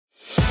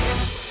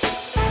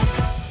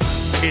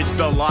It's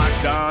the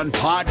Locked On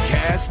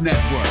Podcast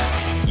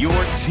Network, your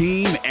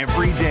team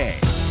every day.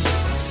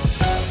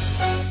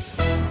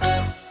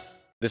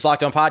 This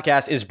Locked On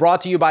Podcast is brought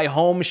to you by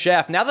Home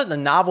Chef. Now that the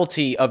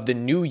novelty of the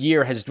new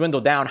year has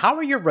dwindled down, how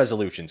are your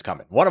resolutions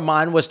coming? One of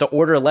mine was to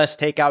order less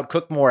takeout,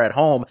 cook more at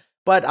home,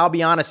 but I'll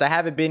be honest, I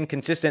haven't been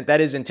consistent. That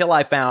is until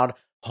I found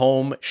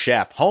Home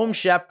Chef. Home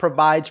Chef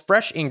provides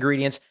fresh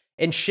ingredients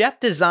and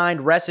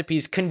chef-designed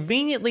recipes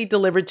conveniently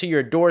delivered to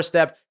your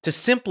doorstep to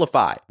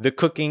simplify the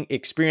cooking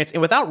experience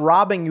and without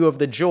robbing you of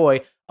the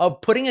joy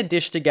of putting a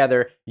dish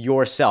together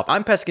yourself.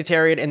 I'm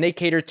pescatarian and they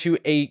cater to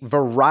a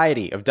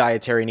variety of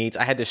dietary needs.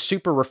 I had this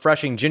super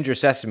refreshing ginger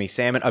sesame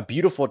salmon, a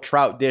beautiful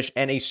trout dish,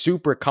 and a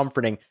super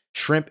comforting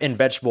shrimp and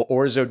vegetable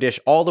orzo dish,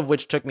 all of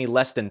which took me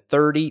less than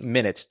 30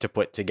 minutes to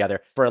put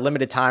together. For a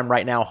limited time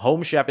right now,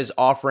 Home Chef is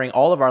offering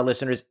all of our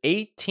listeners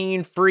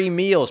 18 free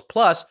meals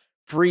plus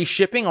free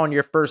shipping on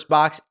your first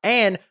box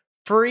and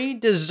free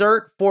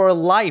dessert for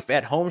life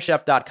at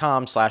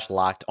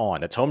homechef.com/lockedon.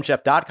 That's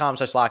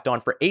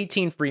homechef.com/lockedon for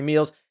 18 free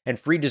meals and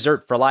free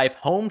dessert for life.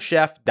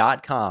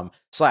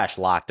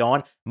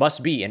 Homechef.com/lockedon.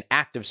 Must be an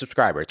active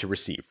subscriber to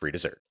receive free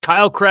dessert.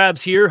 Kyle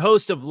Krabs here,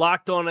 host of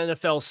Locked On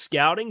NFL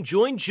Scouting.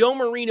 Join Joe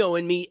Marino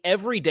and me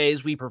every day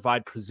as we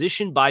provide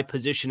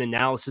position-by-position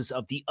analysis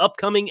of the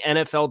upcoming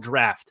NFL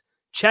Draft.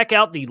 Check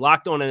out the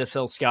Locked On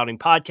NFL Scouting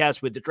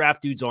podcast with the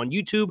Draft Dudes on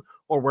YouTube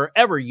or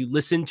wherever you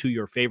listen to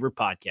your favorite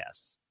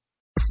podcasts.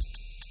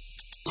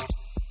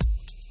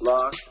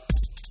 Locked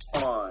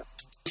on.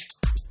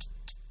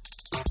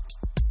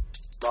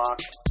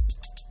 Locked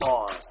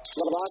on.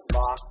 Locked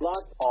on.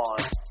 Locked on.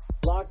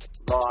 Locked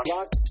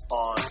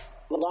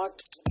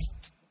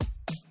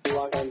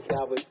on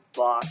Cowboys.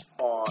 Locked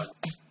on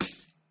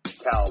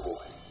Cowboys.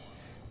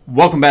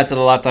 Welcome back to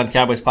the Locked On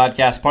Cowboys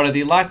podcast, part of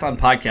the Locked On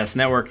Podcast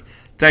Network.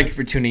 Thank you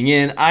for tuning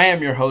in. I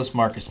am your host,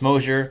 Marcus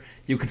Mosier.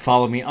 You can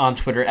follow me on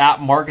Twitter at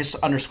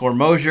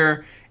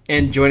Marcus_Mosier.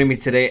 And joining me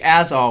today,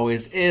 as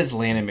always, is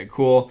Landon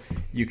McCool.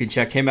 You can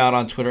check him out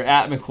on Twitter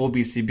at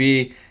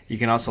McCoolBCB. You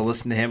can also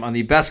listen to him on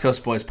the Best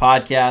Coast Boys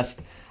podcast.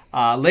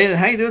 Landon,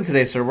 how you doing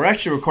today, sir? We're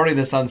actually recording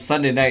this on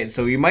Sunday night,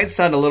 so you might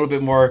sound a little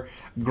bit more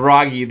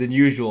groggy than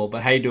usual.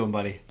 But how you doing,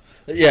 buddy?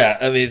 Yeah,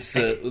 I mean, it's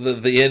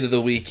the end of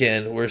the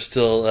weekend. We're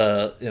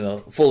still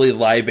fully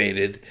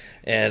libated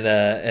and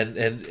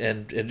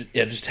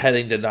just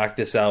heading to knock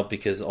this out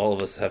because all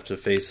of us have to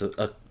face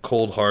a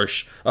cold,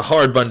 a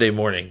hard Monday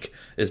morning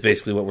is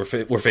basically what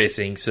we're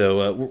facing.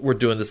 So we're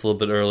doing this a little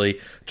bit early,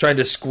 trying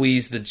to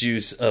squeeze the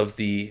juice of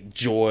the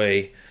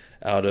joy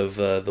out of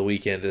the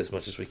weekend as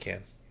much as we can.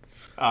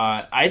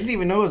 I didn't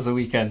even know it was the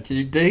weekend.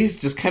 Days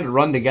just kind of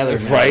run together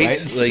now,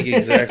 right? Like,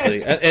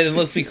 exactly. and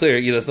let's be clear,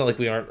 it's not like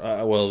we aren't,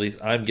 well, at least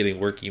I'm getting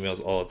work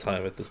emails all the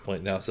time at this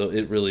point now, so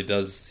it really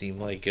does seem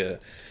like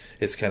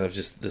it's kind of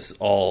just this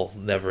all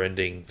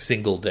never-ending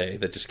single day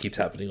that just keeps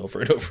happening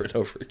over and over and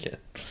over again.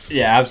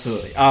 Yeah,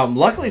 absolutely.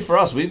 Luckily for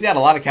us, we've got a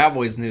lot of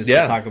Cowboys news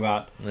to talk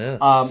about.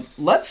 Yeah.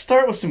 Let's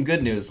start with some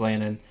good news,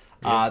 Landon.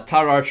 Todd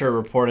Archer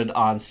reported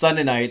on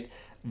Sunday night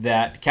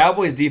that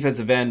Cowboys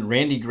defensive end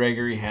Randy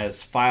Gregory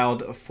has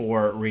filed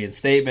for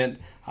reinstatement.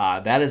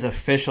 That is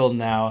official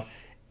now,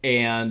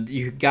 and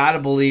you got to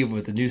believe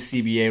with the new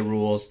CBA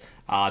rules,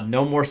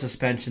 no more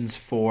suspensions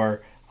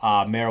for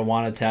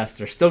marijuana tests.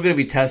 They're still going to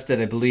be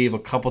tested, I believe, a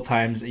couple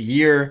times a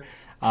year,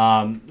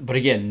 but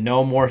again,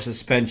 no more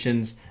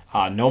suspensions,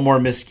 no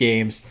more missed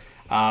games.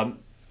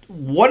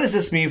 What does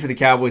this mean for the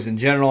Cowboys in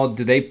general?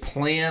 Do they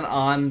plan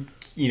on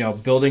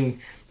building,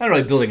 not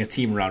really building a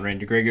team around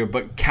Randy Gregory,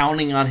 but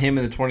counting on him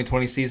in the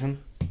 2020 season?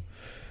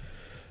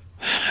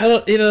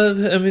 I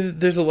mean,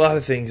 there's a lot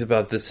of things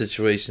about this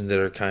situation that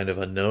are kind of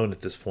unknown at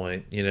this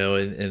point,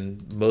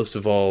 and most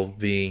of all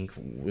being,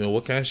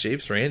 what kind of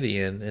shape's Randy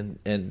in,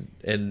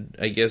 and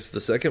I guess the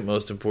second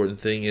most important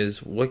thing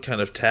is what kind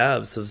of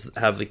tabs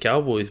have the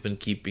Cowboys been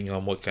keeping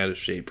on what kind of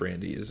shape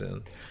Randy is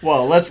in.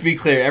 Well, let's be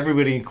clear,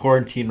 everybody in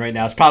quarantine right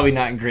now is probably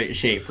not in great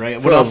shape, right?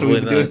 What else are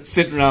we doing?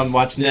 Sitting around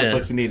watching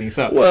Netflix and eating.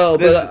 So, well,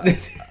 but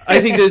I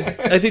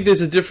think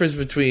there's a difference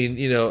between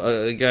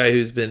a guy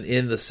who's been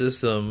in the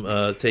system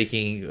taking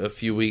a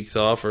few weeks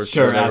off or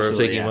whatever,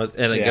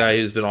 and a guy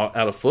who's been out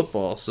of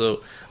football.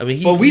 So I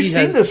mean, we've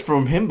seen this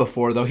from him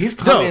before, though. He's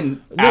come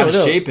in out of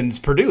shape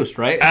and produced,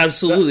 right?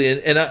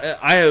 Absolutely, and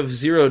I have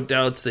zero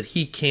doubts that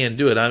he can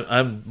do it.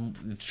 I'm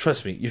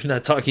trust me, you're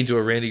not talking to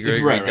a Randy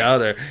Gregory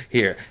doubter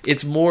here.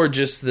 It's more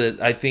just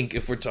that I think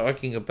if we're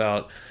talking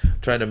about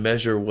trying to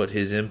measure what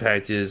his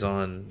impact is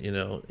on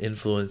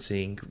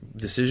influencing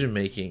decision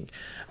making,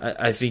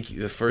 I think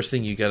the first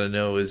thing you got to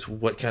know is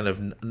what kind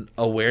of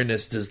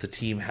awareness does the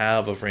team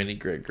have of Randy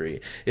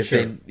Gregory.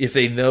 If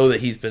they know that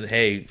he's been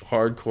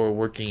hardcore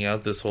working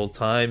out this whole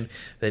time,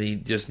 that he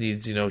just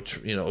needs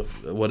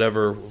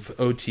whatever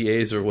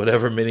OTAs or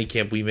whatever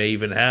minicamp we may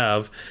even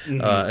have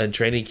and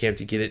training camp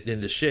to get it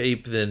into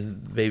shape,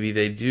 then maybe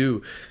they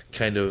do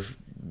kind of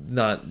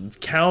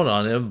count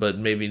on him, but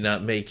maybe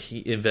not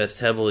invest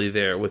heavily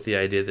there with the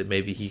idea that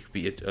maybe he could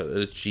be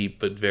a cheap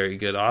but very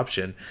good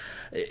option.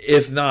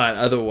 If not,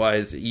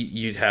 otherwise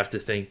you'd have to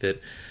think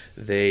that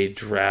they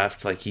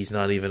draft like he's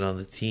not even on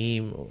the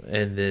team,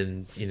 and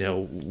then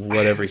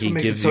whatever he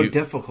gives it so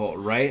difficult,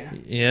 right?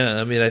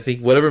 Yeah, I mean, I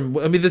think whatever.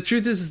 I mean, the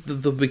truth is,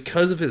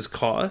 because of his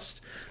cost,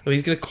 I mean,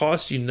 he's going to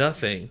cost you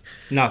nothing.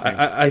 Nothing.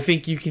 I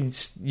think you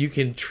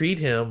can treat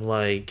him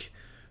like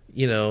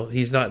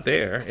he's not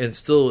there, and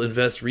still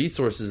invest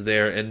resources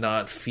there, and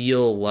not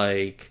feel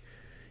like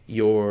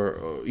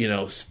you're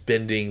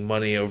spending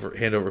money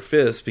hand over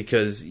fist,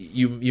 because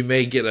you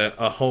may get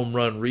a home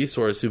run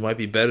resource who might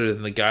be better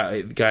than the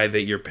guy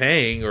that you're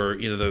paying, or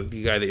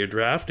the guy that you're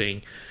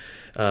drafting,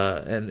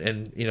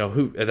 and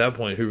who at that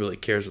point, who really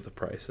cares what the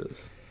price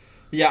is?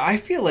 Yeah, I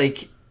feel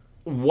like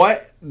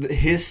what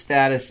his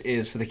status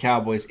is for the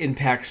Cowboys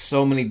impacts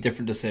so many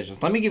different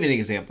decisions. Let me give you an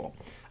example.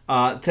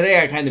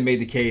 Today I kind of made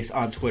the case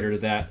on Twitter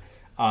that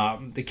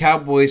the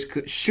Cowboys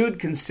should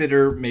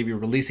consider maybe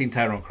releasing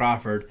Tyrone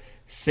Crawford,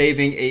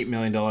 saving $8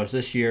 million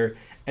this year,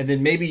 and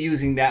then maybe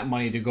using that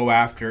money to go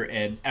after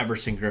an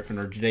Everson Griffin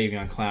or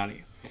Jadeveon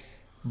Clowney.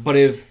 But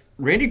if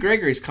Randy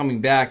Gregory is coming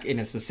back and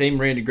it's the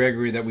same Randy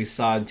Gregory that we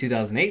saw in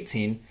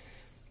 2018,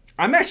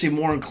 I'm actually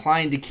more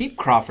inclined to keep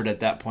Crawford at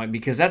that point,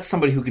 because that's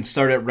somebody who can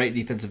start at right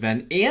defensive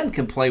end and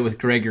can play with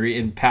Gregory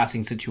in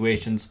passing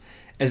situations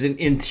as an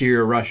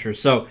interior rusher.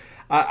 So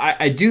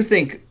I do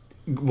think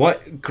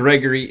what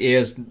Gregory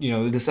is,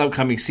 this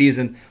upcoming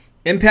season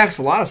impacts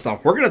a lot of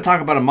stuff. We're going to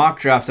talk about a mock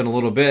draft in a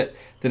little bit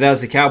that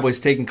has the Cowboys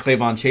taking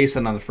Clavon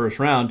Chason on the first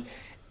round.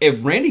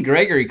 If Randy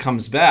Gregory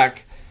comes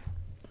back,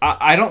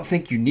 I don't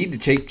think you need to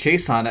take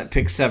Chason at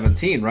pick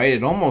 17, right?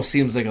 It almost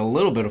seems like a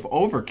little bit of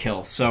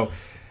overkill. So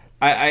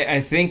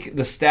I think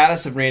the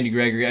status of Randy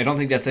Gregory, I don't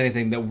think that's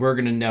anything that we're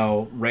going to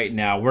know right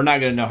now. We're not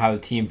going to know how the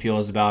team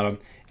feels about him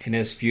in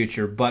his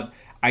future. But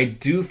I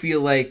do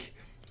feel like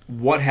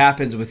what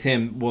happens with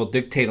him will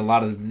dictate a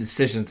lot of the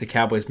decisions the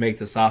Cowboys make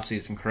this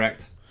offseason,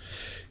 correct?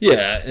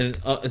 Yeah, and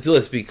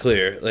let's be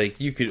clear, like,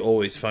 you could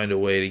always find a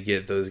way to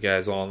get those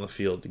guys all on the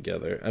field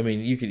together. I mean,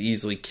 you could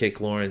easily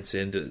kick Lawrence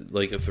into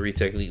like a 3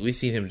 technique. We've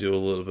seen him do a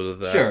little bit of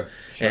that. Sure.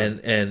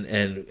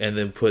 And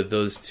then put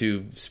those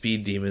two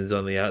speed demons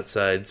on the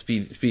outside,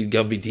 speed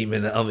Gumby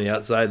demon on the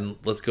outside, and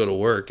let's go to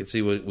work and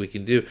see what we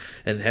can do.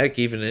 And heck,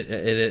 even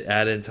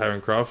add in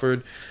Tyron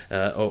Crawford,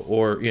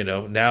 or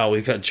now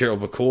we've got Gerald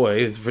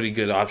McCoy, who's a pretty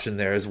good option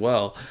there as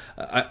well.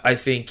 I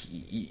think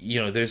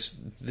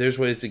there's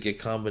ways to get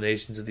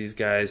combinations of these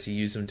guys, to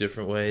use them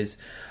different ways.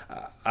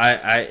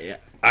 I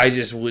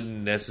just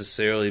wouldn't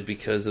necessarily,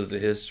 because of the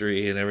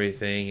history and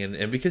everything,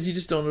 and because you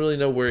just don't really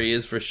know where he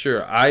is for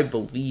sure. I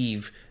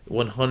believe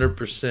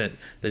 100%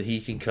 that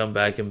he can come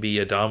back and be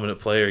a dominant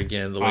player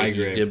again the way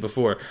he did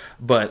before.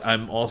 But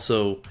I'm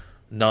also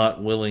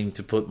not willing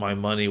to put my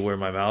money where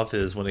my mouth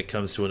is when it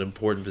comes to an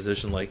important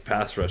position like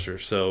pass rusher.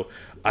 So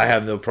I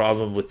have no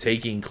problem with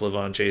taking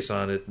Clavon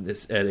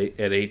Chason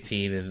at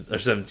 18 or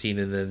 17,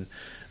 and then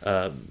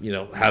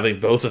having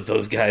both of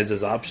those guys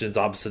as options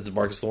opposite to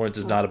Marcus Lawrence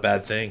is not a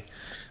bad thing.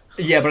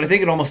 Yeah, but I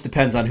think it almost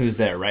depends on who's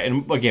there, right?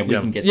 And again, we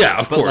can get to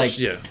of course.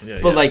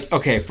 Like,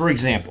 okay, for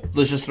example,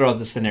 let's just throw out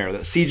the scenario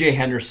that C.J.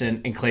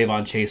 Henderson and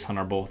Clavon Chason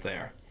are both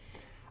there.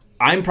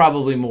 I'm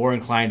probably more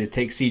inclined to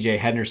take C.J.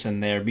 Henderson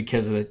there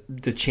because of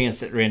the chance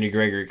that Randy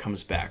Gregory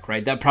comes back,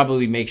 right? That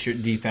probably makes your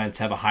defense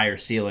have a higher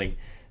ceiling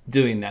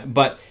doing that.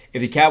 But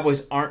if the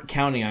Cowboys aren't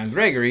counting on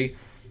Gregory,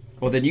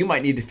 well, then you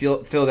might need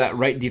to fill that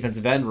right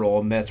defensive end role,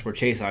 and that's where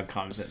Chason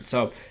comes in.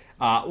 So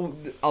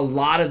a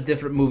lot of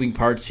different moving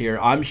parts here.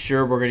 I'm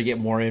sure we're going to get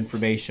more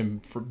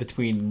information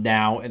between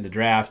now and the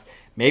draft.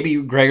 Maybe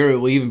Gregory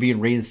will even be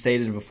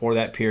reinstated before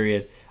that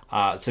period.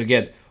 So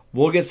again,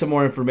 we'll get some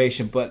more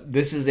information, but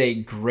this is a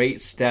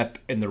great step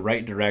in the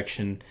right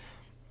direction.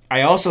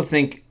 I also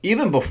think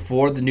even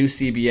before the new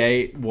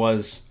CBA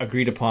was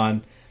agreed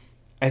upon,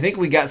 I think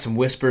we got some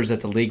whispers that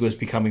the league was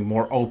becoming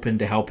more open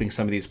to helping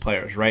some of these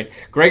players, right?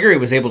 Gregory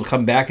was able to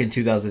come back in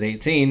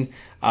 2018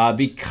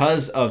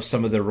 because of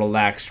some of the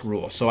relaxed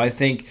rules. So I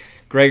think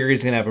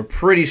Gregory's going to have a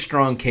pretty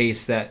strong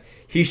case that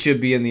he should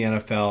be in the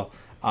NFL,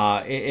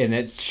 and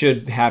it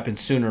should happen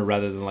sooner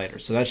rather than later.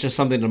 So that's just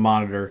something to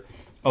monitor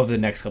over the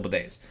next couple of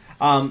days.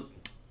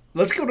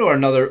 Let's go to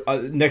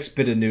our next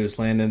bit of news,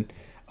 Landon.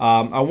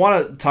 I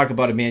want to talk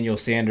about Emmanuel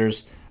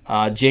Sanders.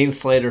 Jane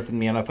Slater from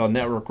the NFL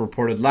Network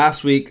reported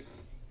last week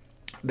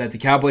that the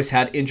Cowboys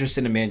had interest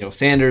in Emmanuel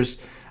Sanders.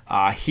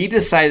 He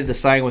decided to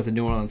sign with the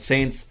New Orleans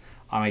Saints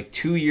on a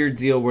 2-year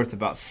deal worth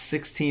about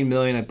 $16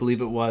 million, I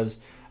believe it was.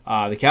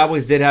 The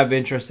Cowboys did have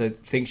interest. I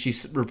think she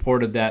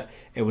reported that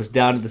it was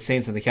down to the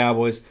Saints and the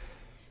Cowboys.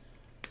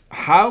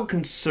 How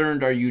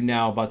concerned are you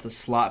now about the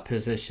slot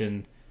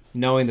position,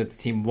 knowing that the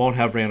team won't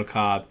have Randall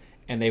Cobb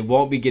and they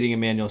won't be getting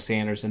Emmanuel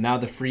Sanders, and now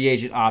the free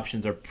agent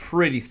options are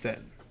pretty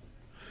thin?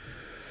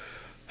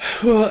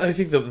 Well, I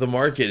think the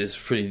market is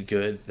pretty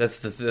good. That's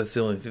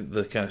the only thing,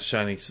 the kind of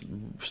shining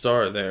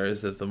star there,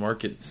 is that the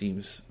market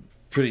seems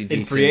pretty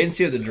decent. In free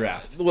agency or the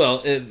draft?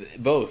 Well,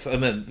 both. I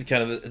mean,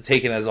 kind of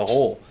taken as a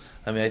whole.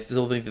 I mean, I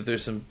still think that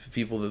there's some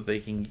people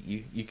that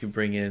you could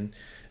bring in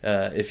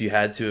if you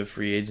had to, a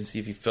free agency.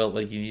 If you felt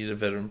like you needed a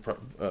veteran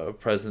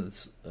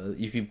presence,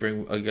 you could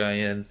bring a guy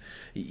in.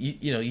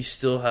 You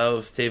still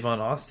have Tavon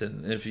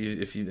Austin. If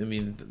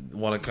you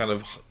want to kind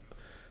of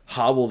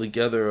hobble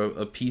together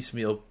a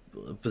piecemeal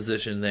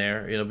position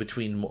there,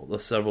 between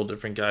several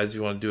different guys,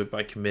 you want to do it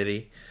by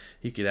committee.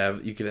 You could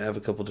have a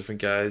couple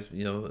different guys.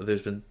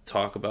 There's been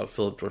talk about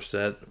Philip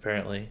Dorsett.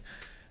 Apparently,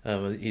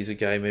 he's a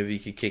guy maybe you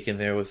could kick in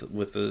there with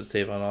the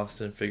Tavon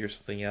Austin and figure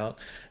something out.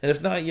 And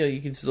if not,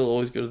 you can still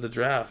always go to the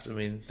draft. I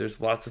mean,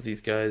 there's lots of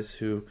these guys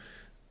who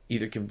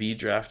either can be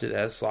drafted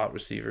as slot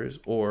receivers,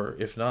 or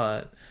if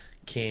not,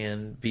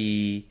 can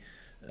be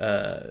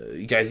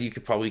guys you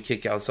could probably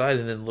kick outside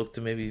and then look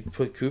to maybe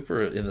put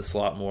Cooper in the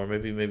slot more.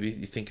 Maybe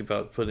you think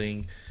about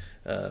putting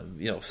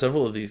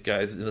several of these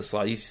guys in the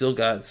slot. You still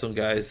got some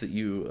guys that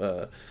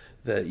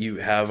you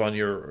have on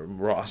your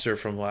roster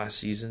from last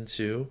season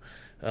too,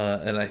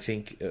 and I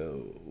think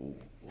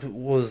what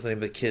was the name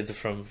of the kid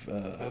from?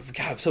 God,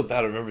 I'm so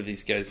bad to remember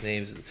these guys'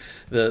 names.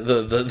 But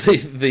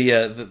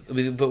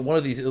one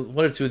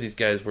or two of these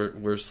guys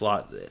were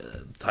slot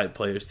type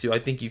players too. I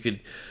think you could.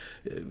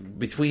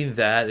 Between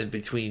that and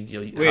between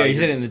wait, are you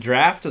saying in the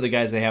draft or the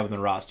guys they have on the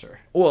roster?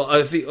 Well,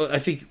 I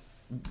think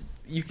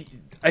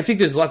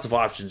there's lots of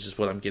options. Is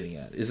what I'm getting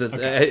at. Is that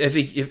okay. I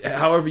think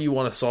however you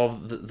want to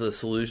solve the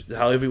solution,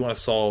 however you want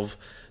to solve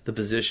the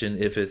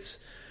position, if it's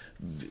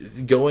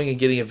going and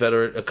getting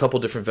a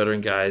couple different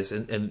veteran guys,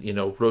 and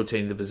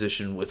rotating the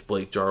position with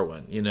Blake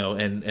Jarwin,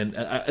 and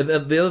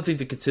the other thing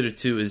to consider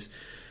too is.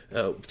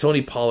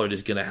 Tony Pollard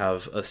is going to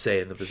have a say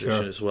in the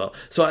position as well.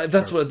 So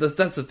that's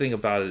the thing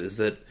about it, is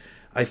that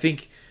I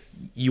think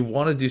you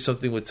want to do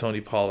something with Tony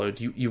Pollard.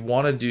 You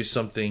want to do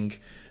something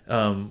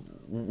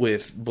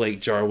with Blake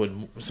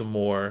Jarwin some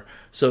more.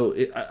 So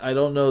I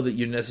don't know that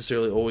you're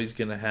necessarily always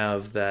going to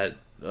have that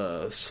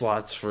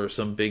slots for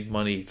some big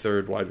money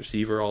third wide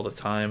receiver all the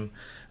time.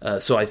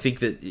 So I think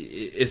that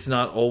it's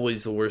not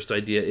always the worst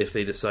idea if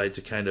they decide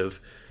to kind of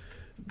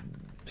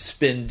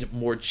spend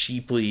more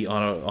cheaply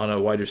on a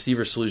wide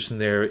receiver solution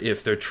there,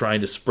 if they're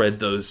trying to spread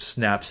those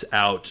snaps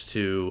out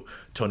to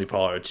Tony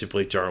Pollard, to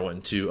Blake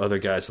Jarwin, to other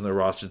guys on their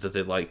roster that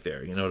they like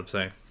there. You know what I'm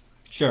saying?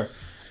 Sure.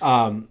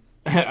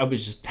 I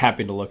was just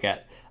happy to look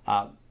at.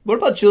 What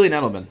about Julian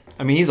Edelman?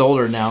 I mean, he's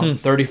older now,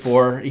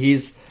 34.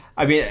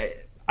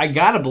 I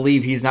gotta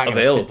believe he's not going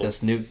to fit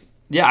this new.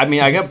 Yeah, I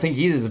mean, I gotta think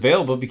he's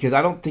available, because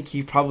I don't think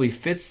he probably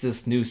fits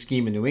this new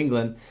scheme in New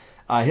England.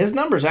 His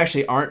numbers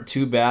actually aren't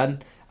too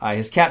bad.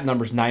 His cap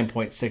number is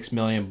 $9.6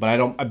 million, but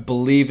I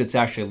believe it's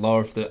actually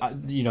lower for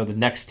the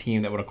next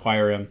team that would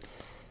acquire him.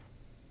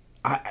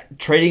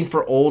 Trading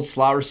for old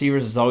slot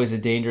receivers is always a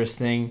dangerous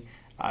thing.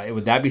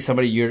 Would that be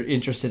somebody you're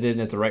interested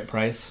in at the right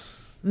price?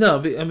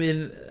 No, I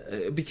mean,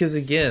 because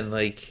again,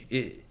 like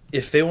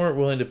if they weren't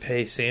willing to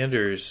pay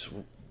Sanders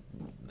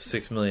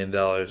 $6 million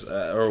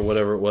or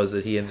whatever it was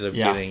that he ended up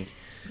getting,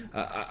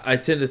 I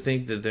tend to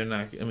think that they're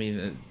not. I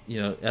mean,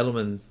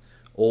 Edelman.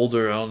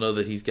 Older, I don't know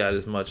that he's got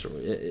as much,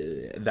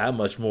 that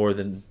much more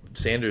than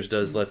Sanders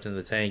does left in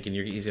the tank, and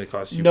he's going to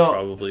cost you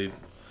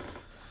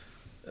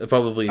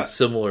probably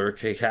similar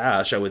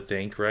cash, I would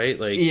think, right?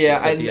 Like, yeah,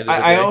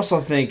 I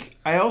also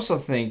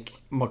think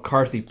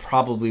McCarthy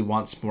probably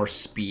wants more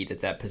speed at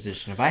that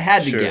position. If I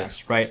had to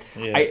guess, right?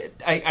 Yeah.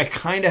 I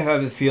kind of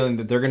have a feeling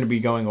that they're going to be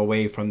going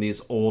away from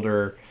these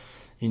older,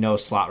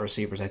 slot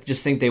receivers. I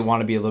just think they want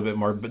to be a little bit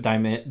more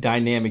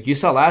dynamic. You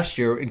saw last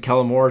year in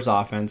Kellen Moore's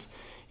offense.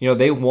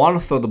 They want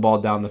to throw the ball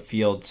down the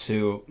field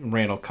to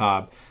Randall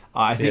Cobb.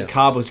 I think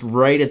Cobb was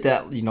right at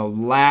that,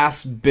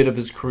 last bit of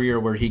his career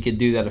where he could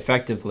do that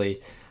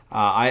effectively.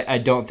 I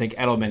don't think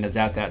Edelman is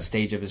at that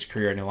stage of his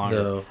career any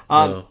longer.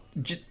 No.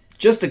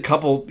 Just a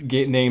couple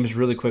names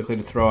really quickly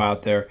to throw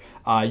out there.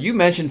 You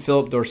mentioned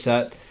Philip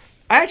Dorsett.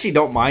 I actually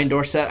don't mind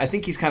Dorsett. I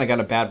think he's kind of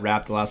got a bad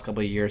rap the last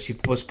couple of years. He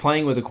was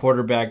playing with a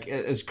quarterback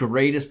as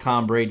great as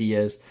Tom Brady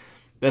is.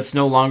 That's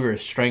no longer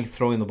his strength,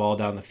 throwing the ball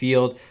down the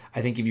field.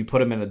 I think if you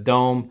put him in a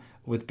dome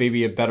with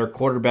maybe a better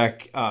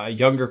quarterback, a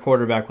younger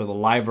quarterback with a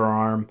liver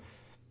arm,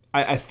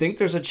 I think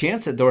there's a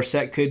chance that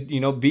Dorsett could,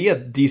 be a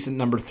decent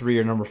number 3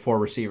 or number 4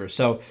 receiver.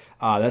 So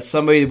that's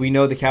somebody that we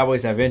know the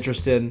Cowboys have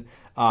interest in.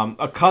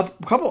 A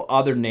couple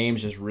other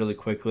names just really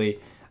quickly.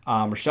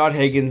 Rashad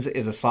Higgins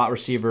is a slot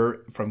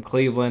receiver from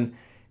Cleveland.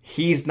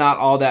 He's not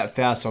all that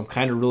fast, so I'm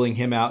kind of ruling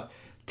him out.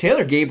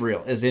 Taylor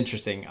Gabriel is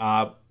interesting.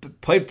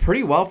 Played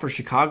pretty well for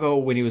Chicago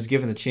when he was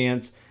given the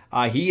chance.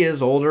 He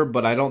is older,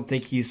 but I don't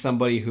think he's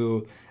somebody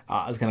who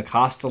is going to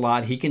cost a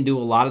lot. He can do a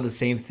lot of the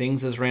same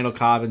things as Randall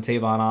Cobb and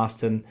Tavon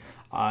Austin.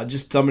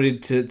 Just somebody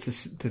to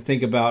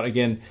think about.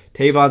 Again,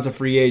 Tavon's a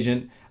free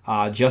agent.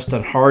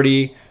 Justin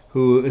Hardy,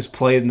 who has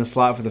played in the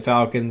slot for the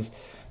Falcons.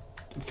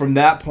 From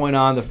that point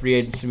on, the free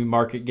agency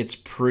market gets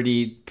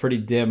pretty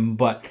dim.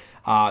 But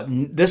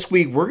this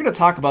week, we're going to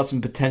talk about some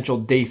potential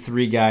day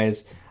 3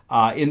 guys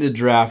in the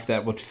draft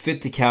that would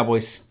fit the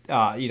Cowboys,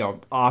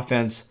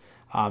 offense.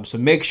 So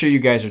make sure you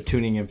guys are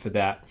tuning in for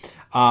that.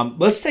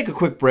 Let's take a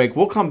quick break.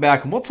 We'll come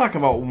back and we'll talk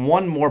about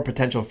one more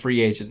potential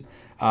free agent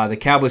the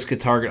Cowboys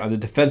could target on the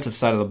defensive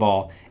side of the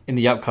ball in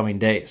the upcoming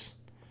days.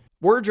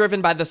 We're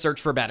driven by the search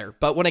for better,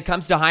 but when it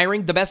comes to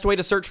hiring, the best way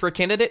to search for a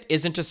candidate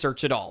isn't to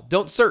search at all.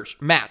 Don't search,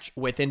 match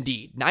with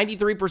Indeed.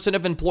 93%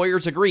 of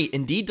employers agree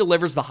Indeed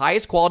delivers the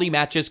highest quality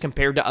matches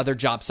compared to other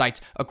job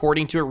sites,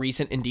 according to a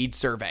recent Indeed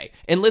survey.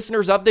 And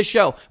listeners of this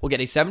show will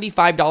get a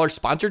 $75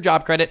 sponsored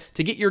job credit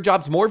to get your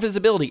jobs more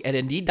visibility at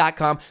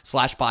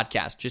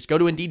Indeed.com/podcast. Just go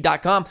to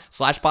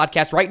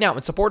Indeed.com/podcast right now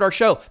and support our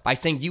show by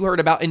saying you heard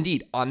about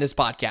Indeed on this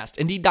podcast.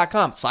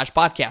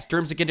 Indeed.com/podcast.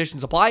 Terms and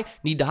conditions apply.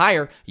 Need to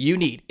hire? You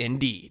need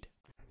Indeed.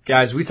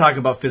 Guys, we talk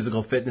about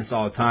physical fitness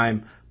all the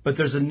time, but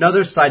there's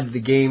another side to the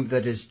game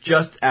that is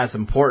just as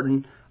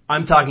important.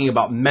 I'm talking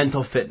about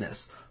mental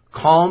fitness.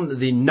 Calm,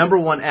 the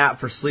 #1 app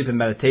for sleep and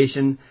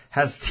meditation,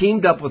 has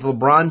teamed up with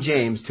LeBron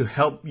James to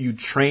help you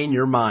train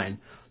your mind.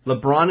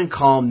 LeBron and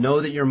Calm know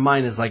that your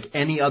mind is like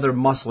any other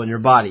muscle in your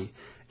body,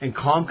 and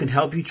Calm can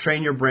help you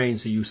train your brain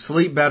so you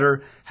sleep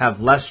better, have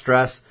less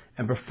stress,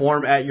 and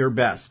perform at your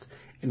best.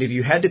 And if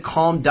you head to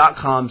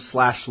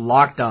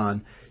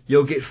calm.com/lockedon,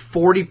 you'll get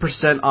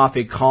 40% off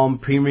a Calm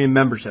premium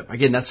membership.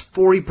 Again, that's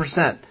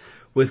 40%.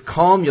 With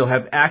Calm, you'll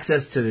have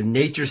access to the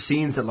nature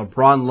scenes that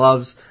LeBron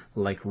loves,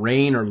 like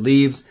rain or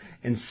leaves,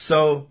 and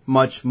so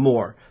much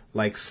more,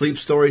 like sleep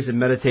stories and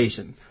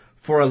meditation.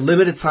 For a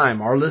limited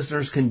time, our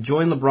listeners can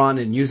join LeBron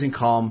in using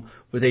Calm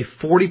with a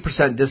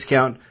 40%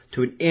 discount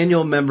to an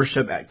annual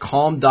membership at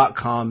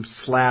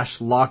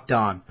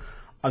calm.com/lockedon.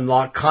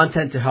 Unlock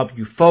content to help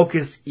you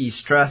focus, ease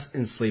stress,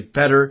 and sleep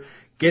better.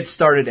 Get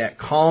started at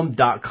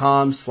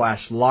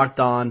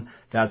calm.com/lockedon.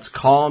 That's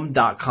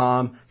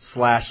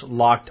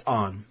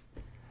calm.com/lockedon.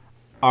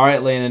 All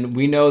right, Landon,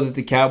 we know that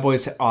the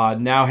Cowboys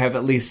now have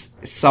at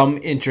least some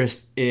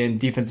interest in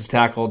defensive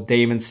tackle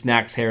Damon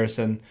Snacks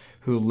Harrison,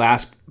 who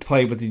last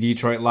played with the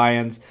Detroit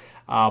Lions.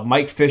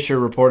 Mike Fisher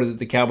reported that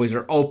the Cowboys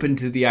are open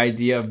to the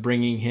idea of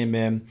bringing him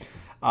in.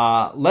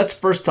 Let's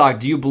first talk.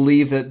 Do you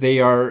believe that they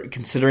are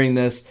considering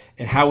this,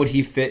 and how would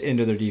he fit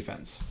into their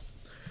defense?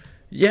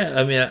 Yeah,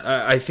 I mean,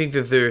 I think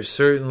that they're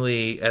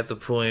certainly at the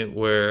point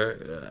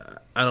where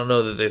I don't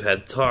know that they've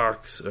had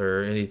talks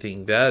or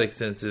anything that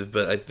extensive,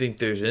 but I think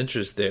there's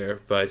interest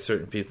there by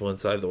certain people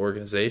inside the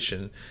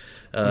organization,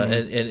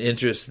 and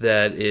interest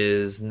that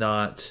is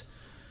not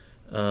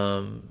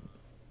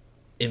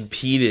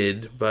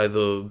impeded by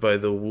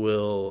the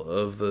will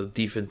of the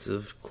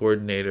defensive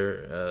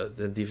coordinator,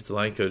 the defensive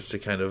line coach, to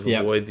kind of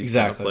avoid these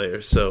kind of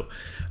players. So.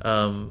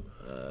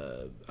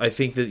 I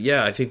think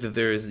that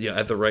there is,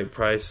 at the right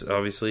price,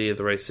 obviously at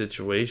the right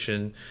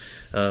situation.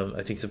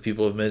 I think some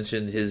people have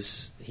mentioned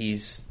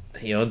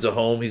he owns a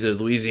home. He's a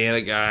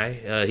Louisiana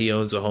guy. He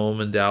owns a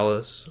home in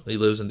Dallas. He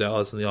lives in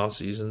Dallas in the off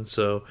season.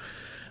 So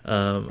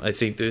I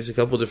think there's a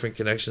couple different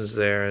connections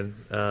there, and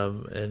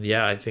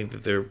I think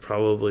that there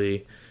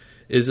probably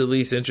is at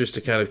least interest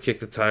to kind of kick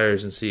the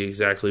tires and see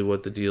exactly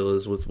what the deal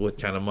is with what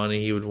kind of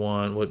money he would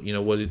want. What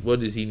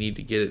did he need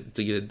to get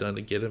it done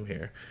to get him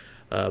here?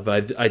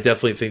 But I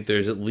definitely think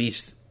there's at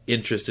least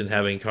interest in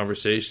having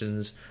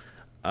conversations.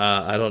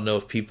 I don't know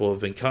if people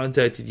have been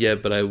contacted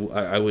yet, but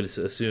I would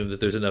assume that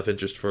there's enough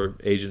interest for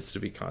agents to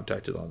be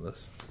contacted on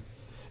this.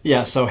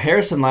 Yeah, so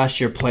Harrison last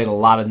year played a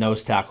lot of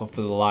nose tackle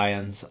for the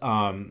Lions.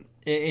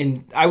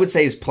 And I would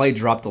say his play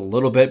dropped a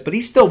little bit, but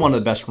he's still one of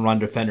the best run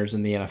defenders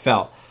in the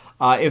NFL.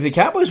 If the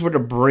Cowboys were to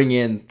bring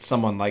in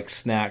someone like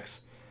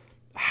Snacks,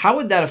 how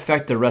would that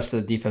affect the rest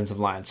of the defensive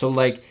line? So,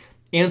 like,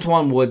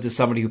 Antoine Woods is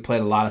somebody who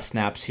played a lot of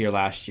snaps here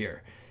last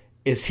year.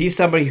 Is he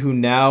somebody who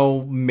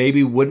now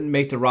maybe wouldn't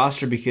make the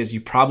roster because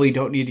you probably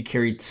don't need to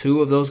carry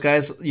two of those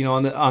guys,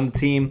 on the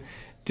team?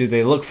 Do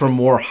they look for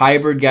more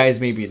hybrid guys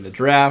maybe in the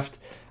draft?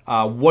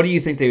 What do you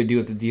think they would do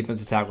at the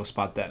defensive tackle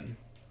spot then?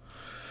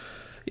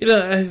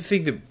 I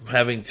think that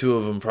having two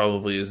of them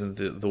probably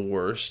isn't the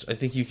worst. I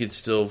think you could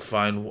still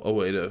find a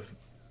way to,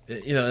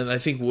 and I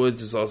think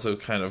Woods is also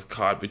kind of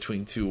caught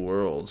between two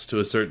worlds to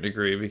a certain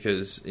degree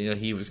because,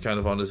 he was kind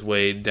of on his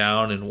way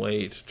down in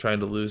weight, trying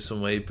to lose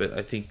some weight. But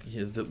I think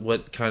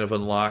what kind of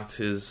unlocked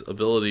his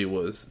ability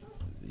was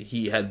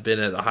he had been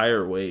at a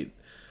higher weight.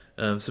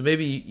 So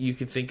maybe you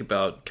could think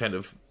about kind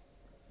of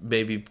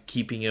maybe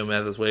keeping him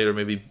at this weight, or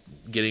maybe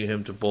getting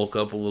him to bulk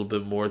up a little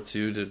bit more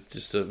too,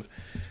 to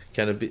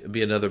kind of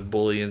be another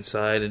bully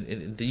inside,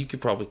 and you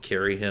could probably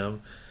carry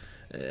him.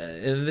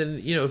 And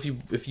then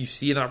if you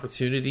see an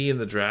opportunity in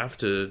the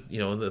draft to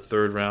in the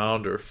third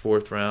round or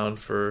fourth round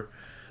for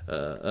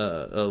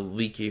a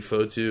Leaky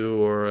Fotu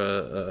or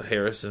a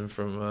Harrison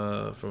from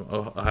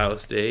Ohio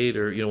State,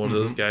 or one of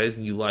those guys,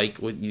 and you like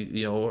what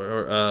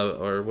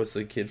or what's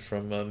the kid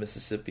from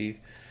Mississippi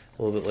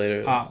a little bit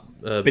later,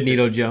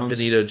 Benito Jones.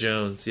 Benito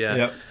Jones, yeah.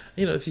 Yep.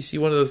 If you see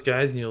one of those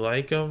guys and you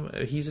like him,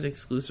 he's an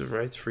exclusive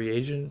rights free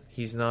agent.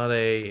 He's not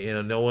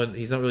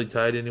he's not really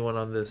tied to anyone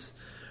on this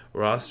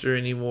roster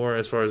anymore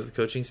as far as the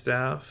coaching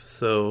staff.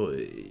 So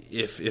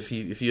if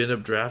you end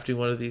up drafting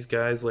one of these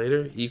guys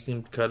later, you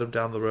can cut them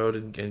down the road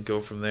and go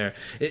from there.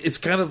 It's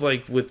kind of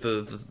like with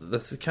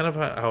that's kind of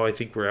how I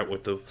think we're at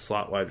with the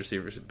slot wide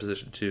receiver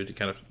position too. To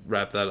kind of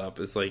wrap that up,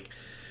 it's like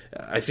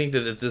I think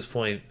that at this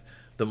point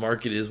the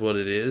market is what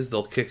it is.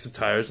 They'll kick some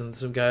tires on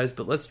some guys,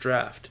 but let's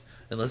draft.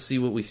 And let's see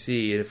what we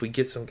see. And if we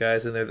get some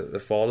guys in there that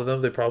fall to them,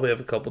 they probably have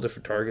a couple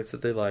different targets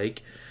that they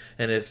like.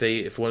 And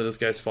if one of those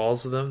guys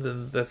falls to them,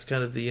 then that's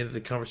kind of the end of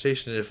the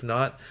conversation. And if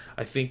not,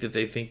 I think that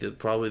they think that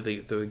probably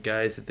the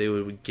guys that they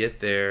would get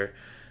there,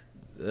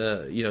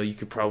 you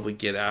could probably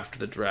get after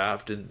the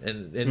draft.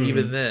 And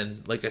even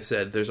then, like I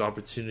said, there's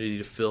opportunity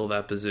to fill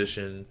that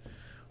position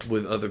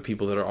with other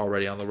people that are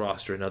already on the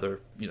roster in other,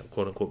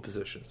 quote unquote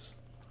positions.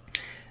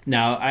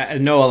 Now, I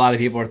know a lot of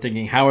people are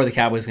thinking, how are the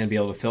Cowboys going to be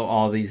able to fill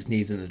all these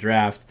needs in the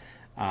draft?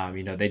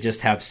 They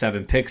just have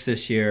 7 picks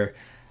this year.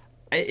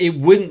 It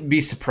wouldn't be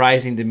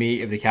surprising to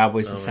me if the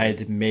Cowboys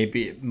decided to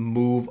maybe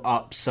move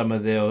up some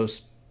of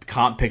those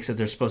comp picks that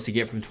they're supposed to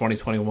get from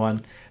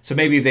 2021. So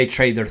maybe if they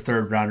trade their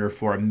 3rd rounder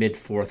for a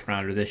mid-4th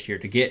rounder this year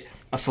to get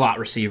a slot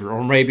receiver,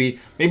 or maybe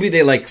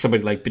they like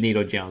somebody like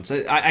Benito Jones.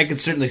 I could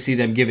certainly see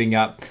them giving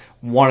up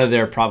one of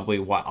their probably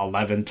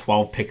 11,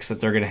 12 picks that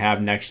they're going to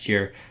have next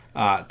year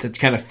to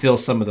kind of fill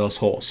some of those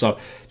holes. So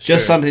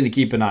just something to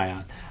keep an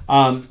eye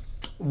on.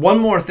 One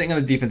more thing on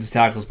the defensive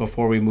tackles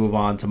before we move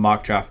on to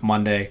Mock Draft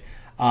Monday.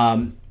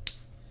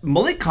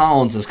 Malik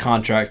Collins'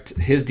 contract,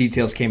 his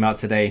details came out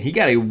today. He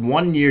got a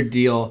 1-year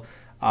deal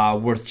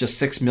worth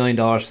just $6 million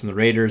from the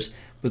Raiders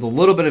with a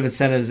little bit of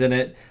incentives in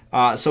it.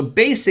 So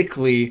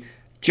basically,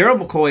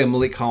 Gerald McCoy and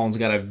Malik Collins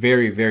got a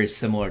very, very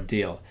similar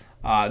deal.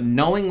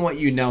 Knowing what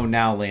you know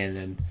now,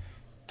 Landon,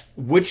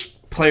 which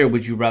player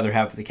would you rather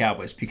have for the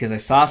Cowboys? Because I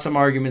saw some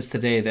arguments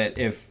today that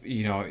if,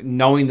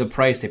 knowing the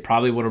price, they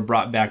probably would have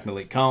brought back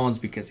Malik Collins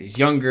because he's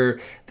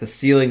younger, the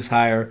ceiling's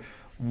higher.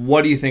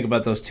 What do you think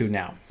about those two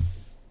now?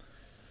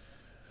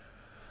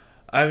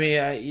 I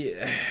mean,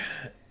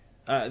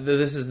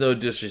 this is no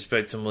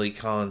disrespect to Malik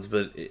Collins,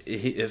 but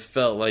it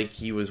felt like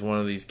he was one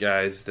of these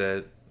guys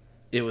that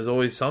it was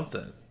always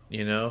something,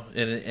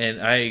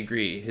 And I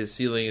agree, his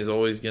ceiling is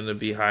always going to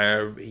be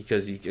higher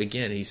because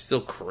he's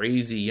still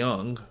crazy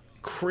young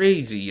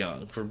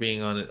for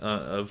being on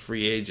a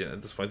free agent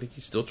at this point. I think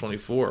he's still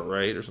 24,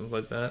 right, or something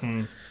like that.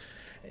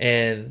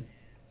 And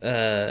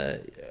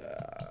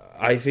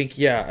I think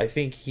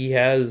he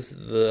has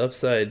the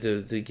upside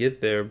to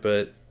get there,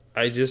 but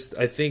I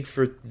think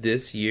for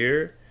this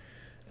year,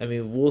 I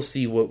mean, we'll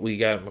see what we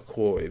got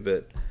McCoy,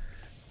 but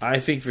I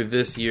think for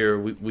this year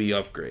we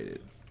upgraded.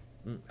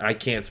 I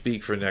can't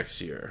speak for next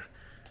year,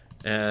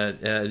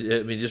 and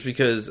I mean, just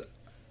because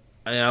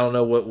I don't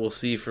know what we'll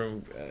see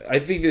from. I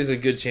think there's a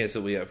good chance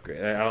that we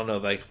upgrade. I don't know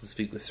if I can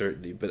speak with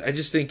certainty, but I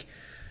just think.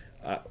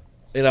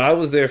 I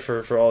was there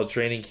for all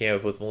training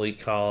camp with Malik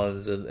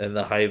Collins and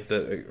the hype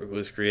that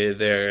was created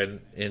there,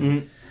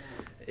 and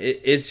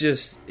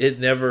it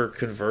never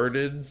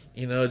converted.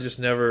 It just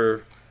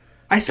never.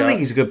 I still think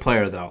he's a good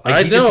player, though.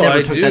 I know,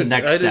 I do. That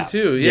next step. I do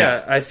too.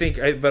 Yeah, I think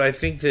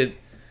that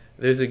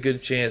there's a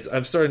good chance.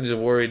 I'm starting to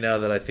worry now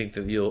that I think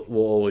that we'll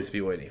always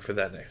be waiting for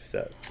that next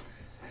step.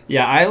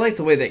 Yeah, I like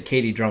the way that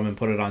Katie Drummond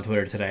put it on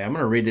Twitter today. I'm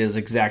going to read his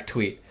exact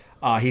tweet.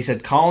 He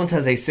said Collins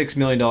has a $6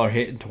 million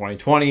hit in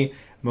 2020.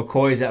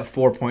 McCoy's at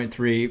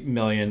 $4.3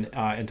 million in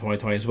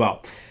 2020 as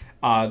well.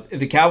 If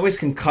the Cowboys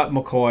can cut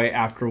McCoy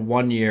after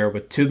 1 year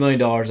with $2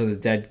 million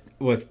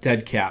of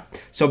dead cap.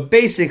 So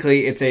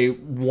basically, it's a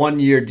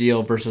 1-year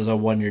deal versus a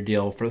 1-year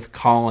deal for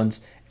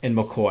Collins and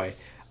McCoy.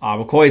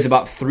 McCoy is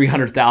about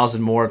 $300,000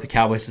 more if the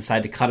Cowboys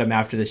decide to cut him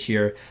after this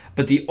year.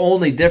 But the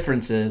only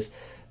difference is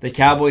the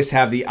Cowboys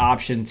have the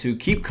option to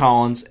keep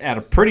Collins at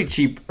a pretty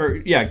cheap,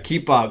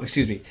 keep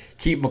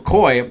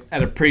McCoy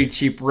at a pretty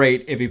cheap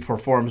rate if he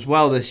performs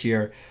well this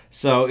year.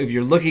 So if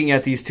you're looking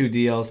at these two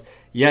deals,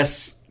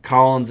 yes,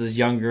 Collins is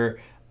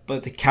younger,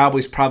 but the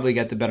Cowboys probably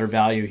got the better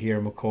value here.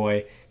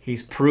 McCoy,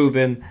 he's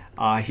proven.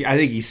 I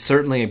think he's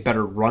certainly a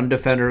better run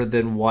defender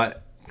than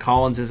what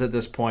Collins is at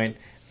this point.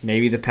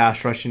 Maybe the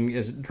pass rushing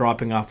is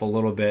dropping off a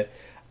little bit.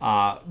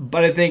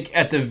 But I think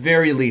at the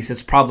very least,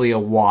 it's probably a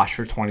wash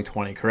for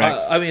 2020, correct?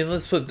 I mean,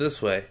 let's put it this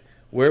way.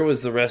 Where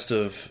was the rest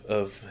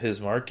of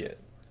his market?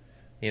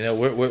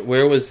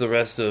 Where was the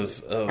rest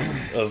of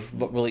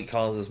Malik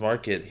Collins'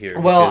 market here?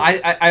 Well,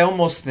 I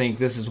almost think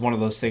this is one of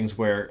those things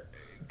where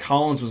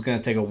Collins was going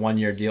to take a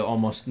 1-year deal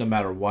almost no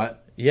matter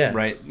what. Yeah.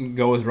 Right?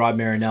 Go with Rod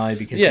Marinelli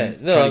because he's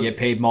trying to get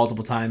paid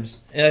multiple times.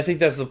 And I think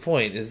that's the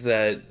point, is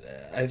that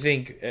I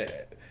think...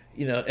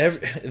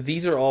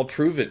 these are all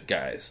prove-it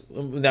guys.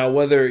 Now,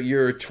 whether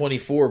you're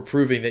 24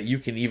 proving that you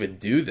can even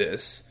do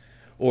this,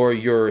 or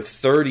you're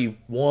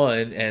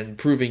 31 and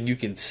proving you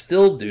can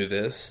still do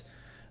this,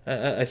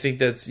 I think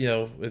that's,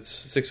 it's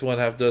 6 1,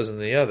 half dozen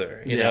the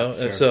other. You know,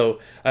 sure. And so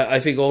I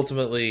think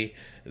ultimately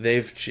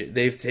they've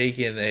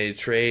taken a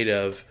trade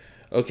of,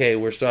 okay,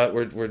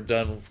 we're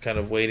done kind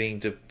of waiting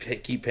to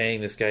keep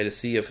paying this guy to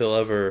see if he'll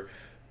ever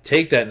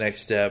take that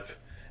next step.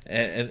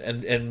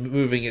 and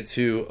moving it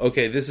to,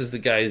 okay, this is the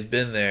guy who's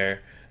been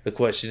there. The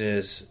question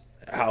is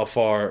how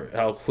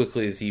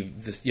quickly is he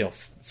just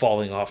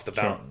falling off the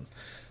mountain.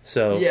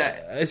 So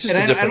it's just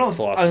a different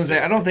philosophy.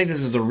 I don't think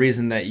this is the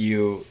reason that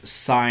you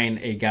sign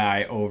a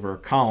guy over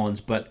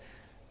Collins, but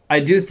I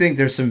do think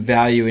there's some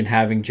value in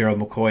having Gerald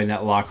McCoy in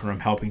that locker room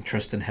helping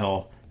Tristan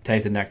Hill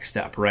take the next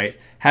step, right?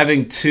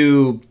 Having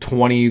two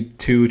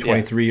 22,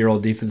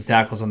 23-year-old defensive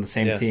tackles on the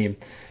same team,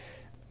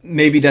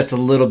 maybe that's a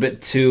little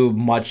bit too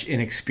much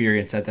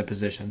inexperience at that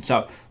position.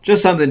 So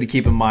just something to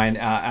keep in mind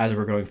as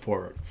we're going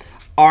forward.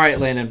 All right,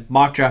 Landon,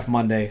 Mock Draft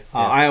Monday.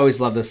 I always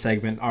love this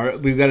segment. All right,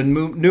 we've got a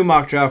new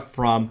mock draft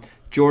from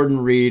Jordan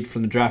Reed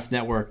from the Draft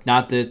Network,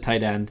 not the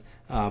tight end,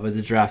 but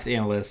the draft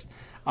analyst.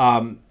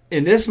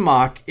 In this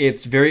mock,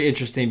 it's very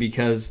interesting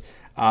because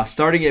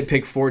starting at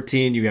pick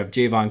 14, you have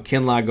Javon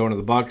Kinlaw going to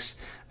the Bucks,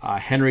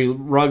 Henry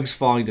Ruggs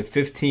falling to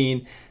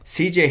 15,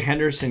 C.J.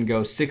 Henderson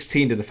goes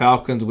 16 to the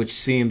Falcons, which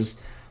seems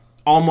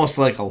almost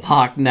like a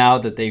lock now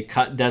that they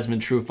cut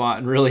Desmond Trufant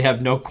and really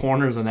have no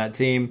corners on that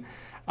team.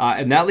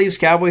 And that leaves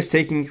Cowboys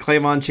taking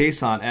Clavon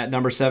Chason at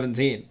number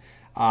 17.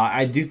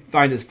 I do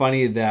find it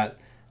funny that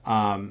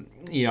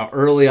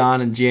early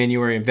on in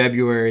January and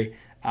February,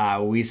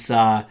 we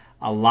saw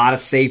a lot of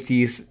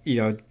safeties,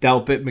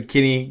 Delpit,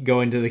 McKinney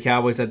going to the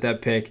Cowboys at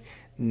that pick.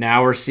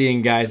 Now we're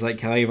seeing guys like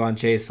Clavon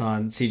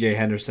Chason, C.J.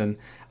 Henderson.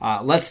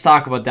 Let's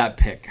talk about that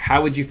pick.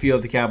 How would you feel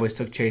if the Cowboys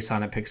took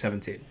Chason at pick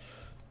 17?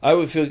 I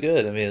would feel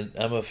good. I mean,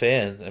 I'm a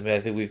fan. I mean, I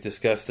think we've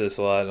discussed this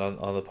a lot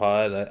on the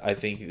pod. I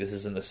think this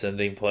is an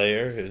ascending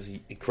player who's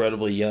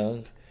incredibly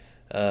young.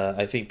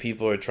 I think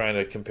people are trying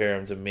to compare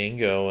him to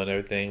Mingo and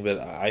everything, but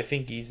I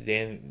think he's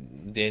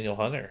Daniel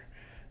Hunter.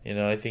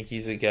 I think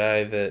he's a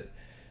guy that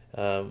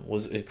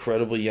was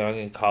incredibly young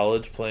in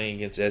college,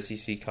 playing against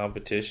SEC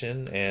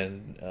competition,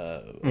 and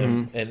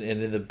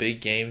in the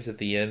big games at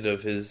the end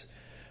of his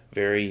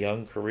very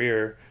young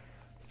career,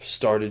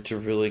 started to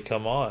really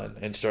come on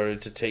and started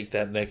to take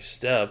that next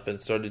step and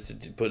started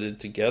to put it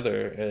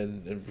together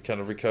and kind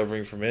of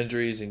recovering from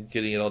injuries and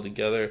getting it all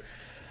together.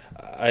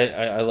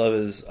 I love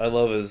his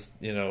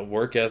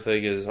work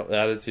ethic, his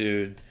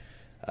attitude.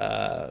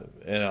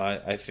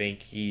 I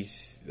think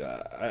he's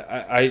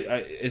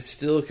it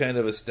still kind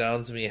of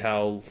astounds me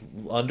how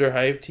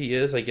underhyped he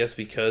is, I guess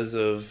because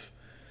of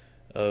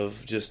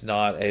just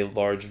not a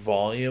large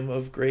volume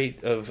of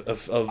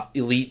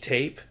elite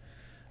tape.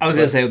 I was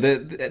going to say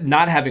that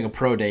not having a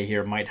pro day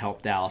here might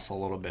help Dallas a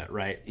little bit,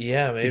 right?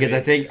 Yeah, maybe. Because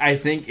I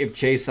think if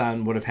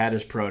Chason would have had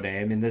his pro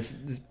day, I mean, this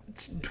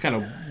it's kind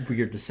of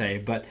weird to say,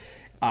 but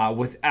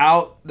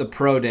without the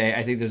pro day,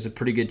 I think there's a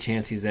pretty good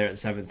chance he's there at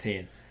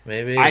 17.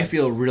 Maybe. I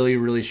feel really,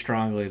 really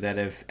strongly that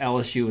if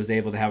LSU was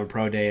able to have a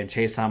pro day and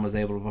Chason was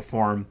able to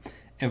perform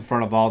in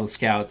front of all the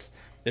scouts,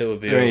 it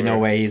would be there ain't no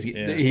way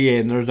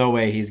there's no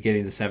way he's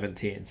getting to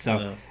 17.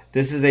 So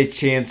This is a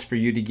chance for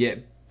you to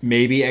get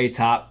maybe a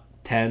top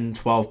 10,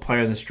 12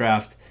 player in this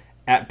draft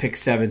at pick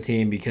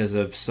 17 because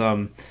of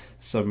some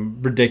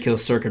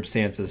ridiculous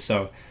circumstances.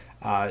 So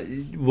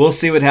we'll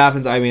see what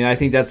happens. I mean, I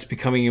think that's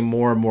becoming a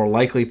more and more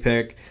likely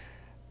pick.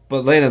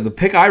 But Lana, the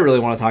pick I really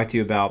want to talk to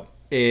you about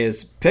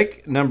is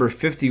pick number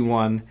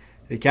 51.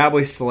 The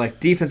Cowboys select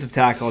defensive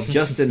tackle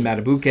Justin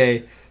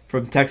Matabuke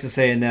from Texas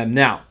A&M.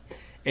 Now,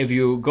 if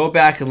you go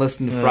back and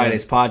listen to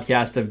Friday's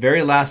podcast, the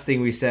very last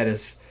thing we said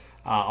is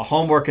a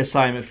homework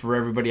assignment for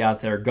everybody out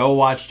there. Go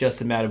watch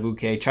Justin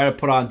Matabuke. Try to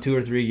put on 2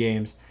 or 3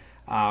 games.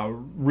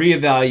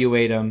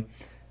 Reevaluate him.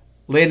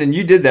 Landon,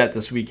 you did that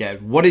this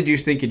weekend. What did you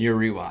think in your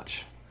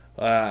rewatch?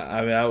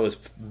 I was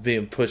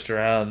being pushed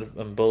around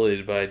and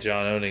bullied by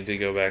John Owning to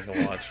go back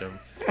and watch him.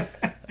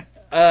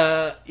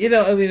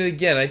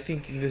 Again, I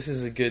think this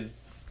is a good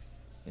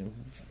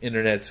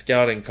internet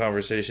scouting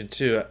conversation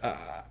too.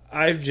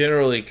 I've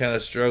generally kind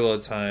of struggled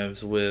at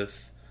times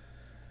with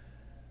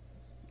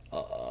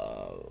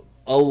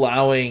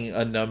allowing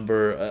a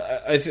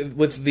number. I think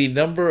with the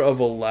number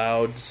of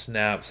allowed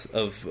snaps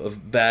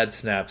of bad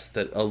snaps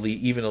that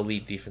even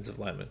elite defensive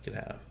linemen can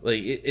have.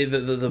 Like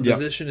the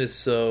position is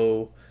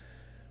so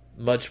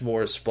much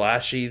more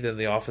splashy than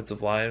the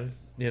offensive line.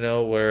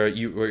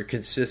 Where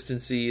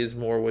consistency is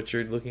more what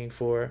you're looking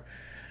for.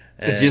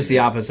 It's just the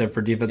opposite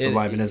for defensive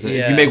linemen, isn't it?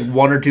 If you make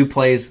 1 or 2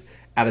 plays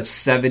out of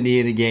 70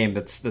 in a game,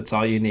 that's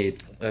all you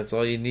need. That's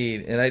all you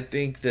need. And I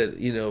think that,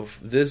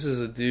 this is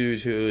a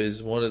dude who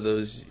is one of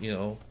those,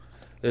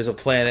 there's a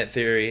planet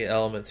theory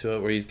element to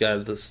it where he's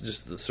got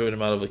just the certain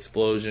amount of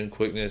explosion,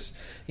 quickness.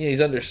 He's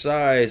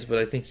undersized, but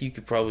I think you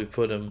could probably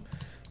put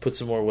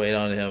some more weight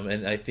on him.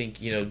 And I think,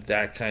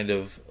 that kind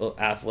of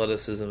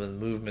athleticism and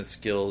movement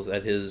skills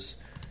at his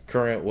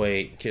current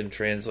weight can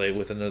translate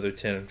with another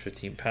 10 or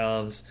 15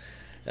 pounds.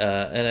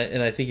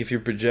 And I think if you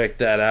project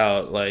that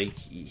out, like,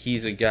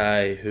 he's a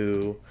guy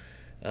who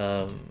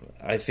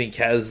I think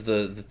has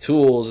the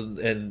tools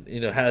and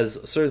has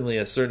certainly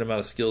a certain amount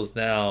of skills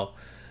now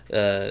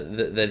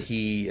that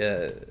he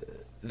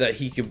that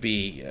he could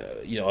be,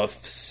 a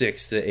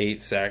 6 to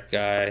 8 sack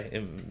guy,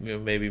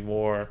 and maybe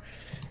more,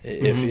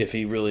 if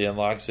he really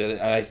unlocks it.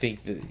 And I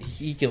think that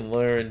he can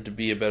learn to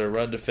be a better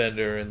run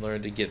defender and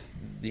learn to get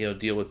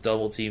deal with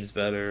double teams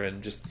better,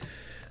 and just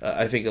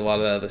I think a lot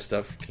of that other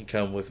stuff can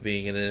come with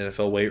being in an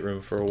NFL weight room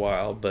for a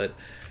while. But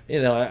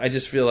I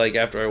just feel like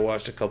after I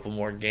watched a couple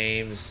more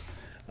games,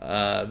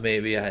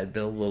 maybe I had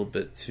been a little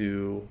bit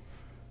too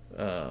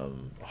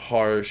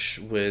harsh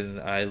when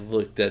I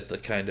looked at the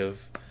kind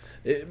of.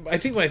 I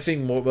think my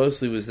thing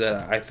mostly was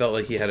that I felt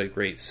like he had a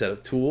great set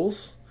of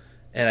tools,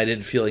 and I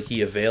didn't feel like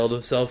he availed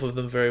himself of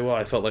them very well.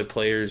 I felt like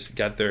players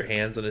got their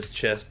hands on his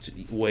chest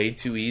way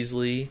too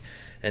easily,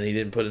 and he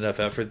didn't put enough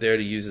effort there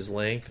to use his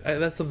length.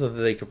 That's something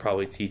that they could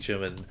probably teach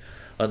him and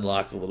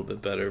unlock a little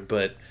bit better.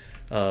 But,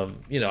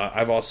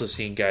 I've also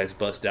seen guys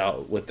bust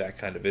out with that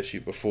kind of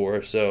issue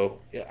before. So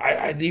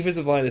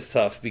defensive line is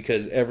tough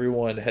because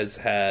everyone has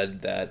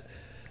had that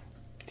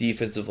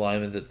defensive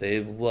lineman that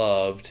they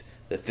loved,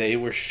 that they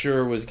were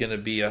sure was going to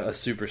be a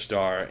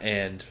superstar,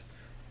 and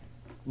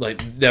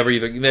never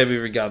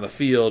even got on the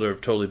field or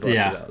totally busted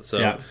out.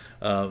 So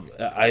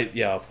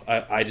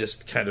I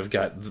just kind of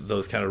got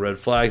those kind of red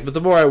flags. But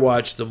the more I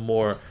watched, the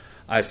more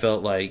I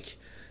felt like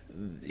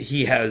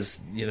he has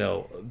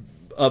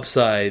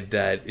upside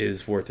that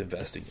is worth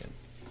investing in.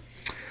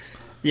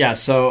 Yeah,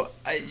 so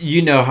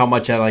how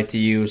much I like to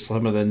use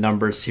some of the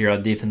numbers here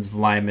on defensive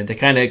linemen to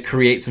kind of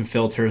create some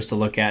filters to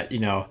look at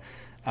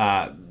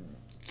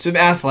some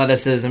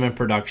athleticism and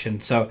production.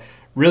 So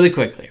really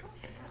quickly,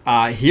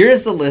 here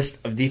is the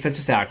list of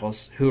defensive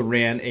tackles who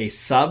ran a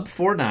sub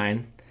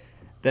 4.9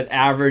 that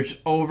averaged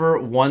over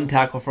 1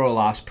 tackle for a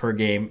loss per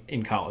game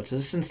in college.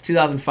 This is since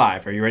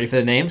 2005. Are you ready for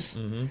the names?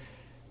 Mm-hmm.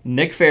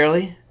 Nick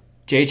Fairley,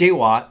 J.J.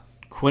 Watt,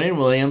 Quinnen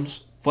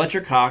Williams,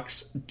 Fletcher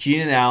Cox,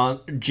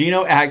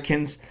 Geno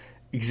Atkins,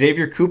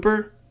 Xavier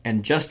Cooper,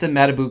 and Justin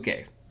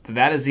Matabuke.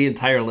 That is the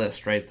entire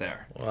list right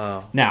there.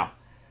 Wow. Now,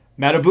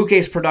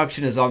 Matabuke's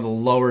production is on the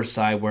lower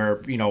side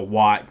where,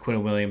 Watt,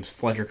 Quinnen Williams,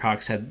 Fletcher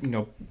Cox had,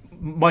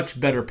 much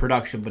better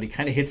production, but he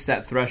kind of hits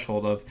that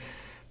threshold of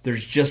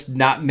there's just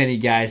not many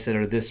guys that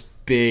are this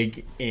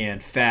big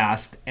and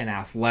fast and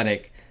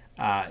athletic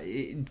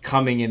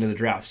coming into the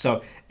draft.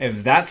 So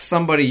if that's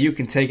somebody you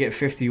can take at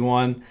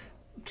 51,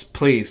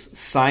 please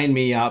sign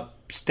me up,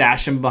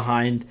 stash him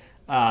behind,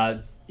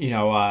 Gerald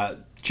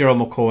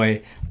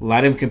McCoy,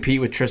 let him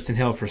compete with Tristan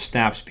Hill for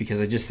snaps,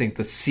 because I just think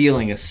the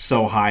ceiling is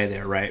so high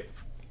there, right?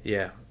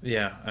 Yeah,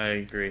 I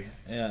agree.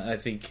 Yeah, I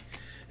think,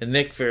 and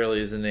Nick Fairley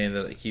is a name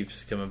that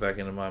keeps coming back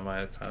into my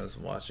mind at times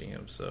watching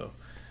him. So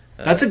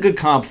that's a good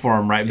comp for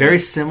him, right? Yeah. Very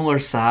similar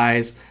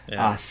size,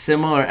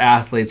 similar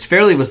athletes.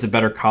 Fairley was the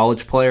better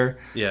college player.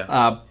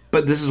 Yeah.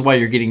 But this is why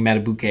you're getting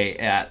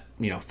Matabuke at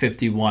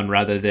 51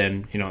 rather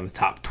than in the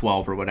top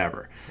 12 or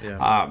whatever.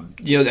 Yeah.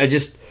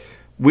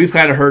 We've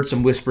kind of heard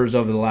some whispers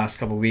over the last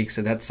couple of weeks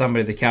that that's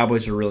somebody the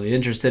Cowboys are really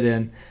interested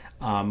in.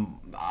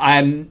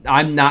 I'm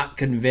not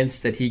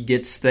convinced that he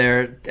gets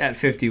there at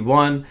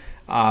 51,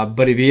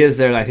 but if he is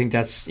there, I think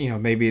that's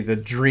maybe the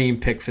dream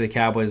pick for the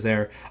Cowboys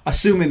there,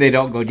 assuming they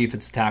don't go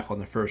defensive tackle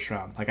in the first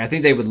round. I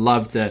think they would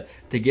love to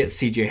get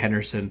C.J.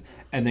 Henderson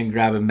and then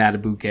grab a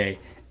Matabuke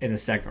in the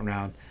second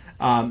round.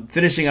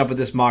 Finishing up with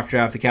this mock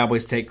draft, the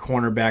Cowboys take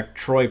cornerback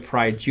Troy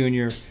Pride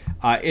Jr.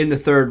 In the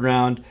third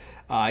round.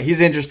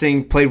 He's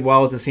interesting, played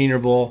well at the Senior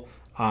Bowl.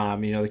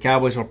 The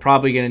Cowboys are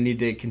probably going to need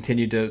to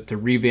continue to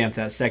revamp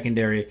that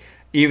secondary,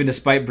 even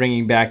despite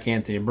bringing back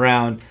Anthony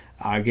Brown.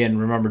 Again,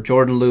 remember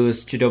Jordan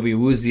Lewis, Chidobe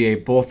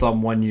Awuzie, both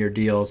on one-year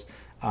deals.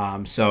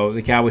 So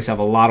the Cowboys have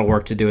a lot of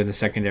work to do in the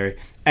secondary.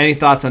 Any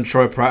thoughts on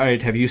Troy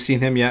Pride? Have you seen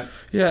him yet?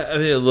 Yeah, I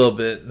mean a little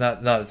bit,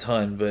 not a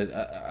ton, but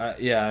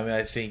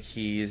I think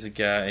he is a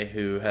guy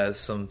who has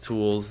some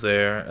tools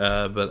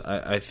there. But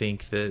I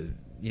think that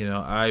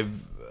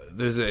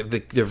there's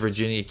the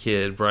Virginia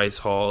kid Bryce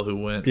Hall who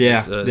went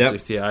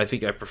 60. I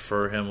think I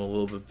prefer him a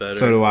little bit better.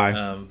 So do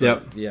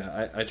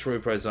I. Troy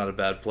Pride's not a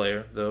bad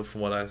player though, from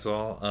what I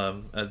saw.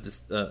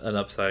 Just an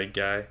upside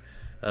guy.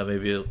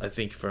 Maybe I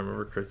think if I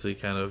remember correctly,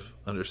 kind of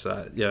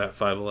undersized. Yeah,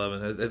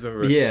 5'11". I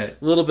remember a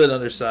little bit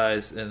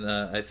undersized, and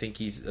I think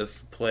he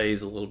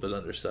plays a little bit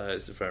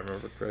undersized if I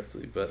remember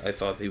correctly. But I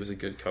thought he was a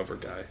good cover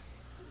guy.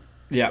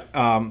 Yeah,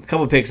 a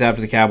couple of picks after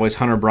the Cowboys.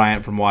 Hunter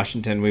Bryant from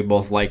Washington. We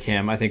both like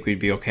him. I think we'd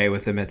be okay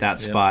with him at that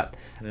spot.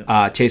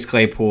 Yep. Chase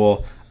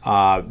Claypool,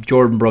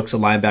 Jordan Brooks, a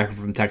linebacker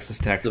from Texas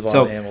Tech.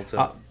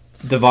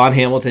 Devon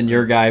Hamilton,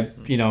 your guy.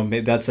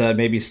 That's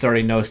maybe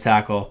starting nose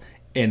tackle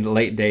in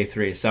late day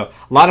 3. So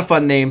a lot of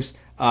fun names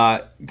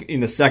in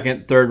the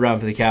second, third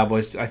round for the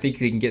Cowboys. I think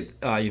they can get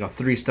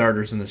 3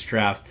 starters in this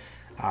draft.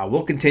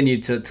 We'll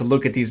continue to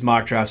look at these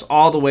mock drafts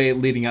all the way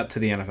leading up to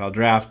the NFL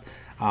draft.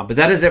 But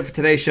that is it for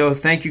today's show.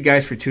 Thank you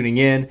guys for tuning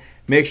in.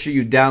 Make sure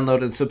you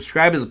download and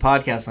subscribe to the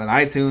podcast on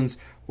iTunes,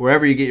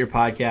 wherever you get your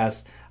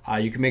podcasts.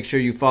 You can make sure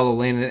you follow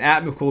Landon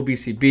at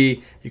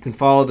McCoolBCB. You can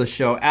follow the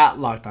show at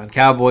Locked On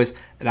Cowboys.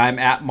 And I'm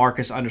at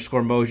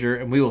Marcus_Mosier.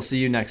 And we will see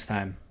you next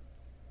time.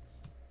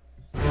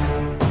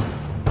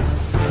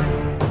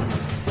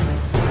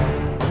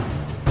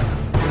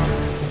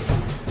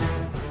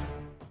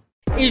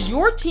 Is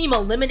your team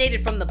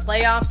eliminated from the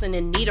playoffs and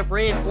in need of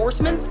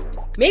reinforcements?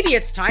 Maybe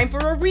it's time for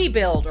a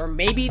rebuild, or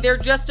maybe they're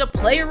just a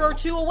player or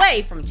two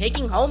away from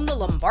taking home the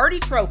Lombardi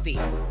Trophy.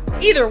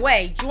 Either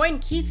way, join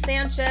Keith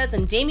Sanchez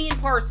and Damian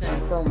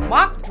Parson for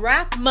Mock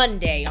Draft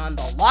Monday on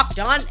the Locked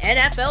On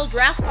NFL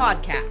Draft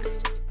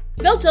Podcast.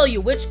 They'll tell you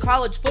which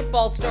college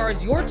football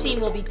stars your team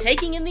will be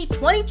taking in the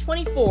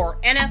 2024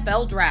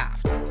 NFL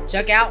Draft.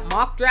 Check out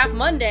Mock Draft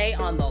Monday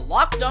on the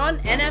Locked On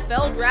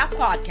NFL Draft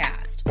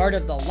Podcast, part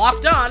of the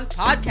Locked On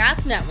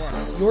Podcast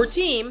Network, your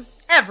team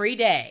every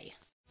day.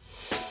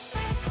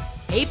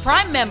 Hey,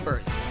 Prime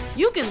members,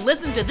 you can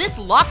listen to this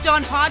Locked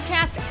On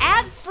podcast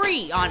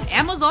ad-free on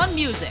Amazon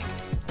Music.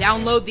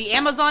 Download the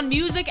Amazon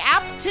Music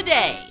app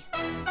today.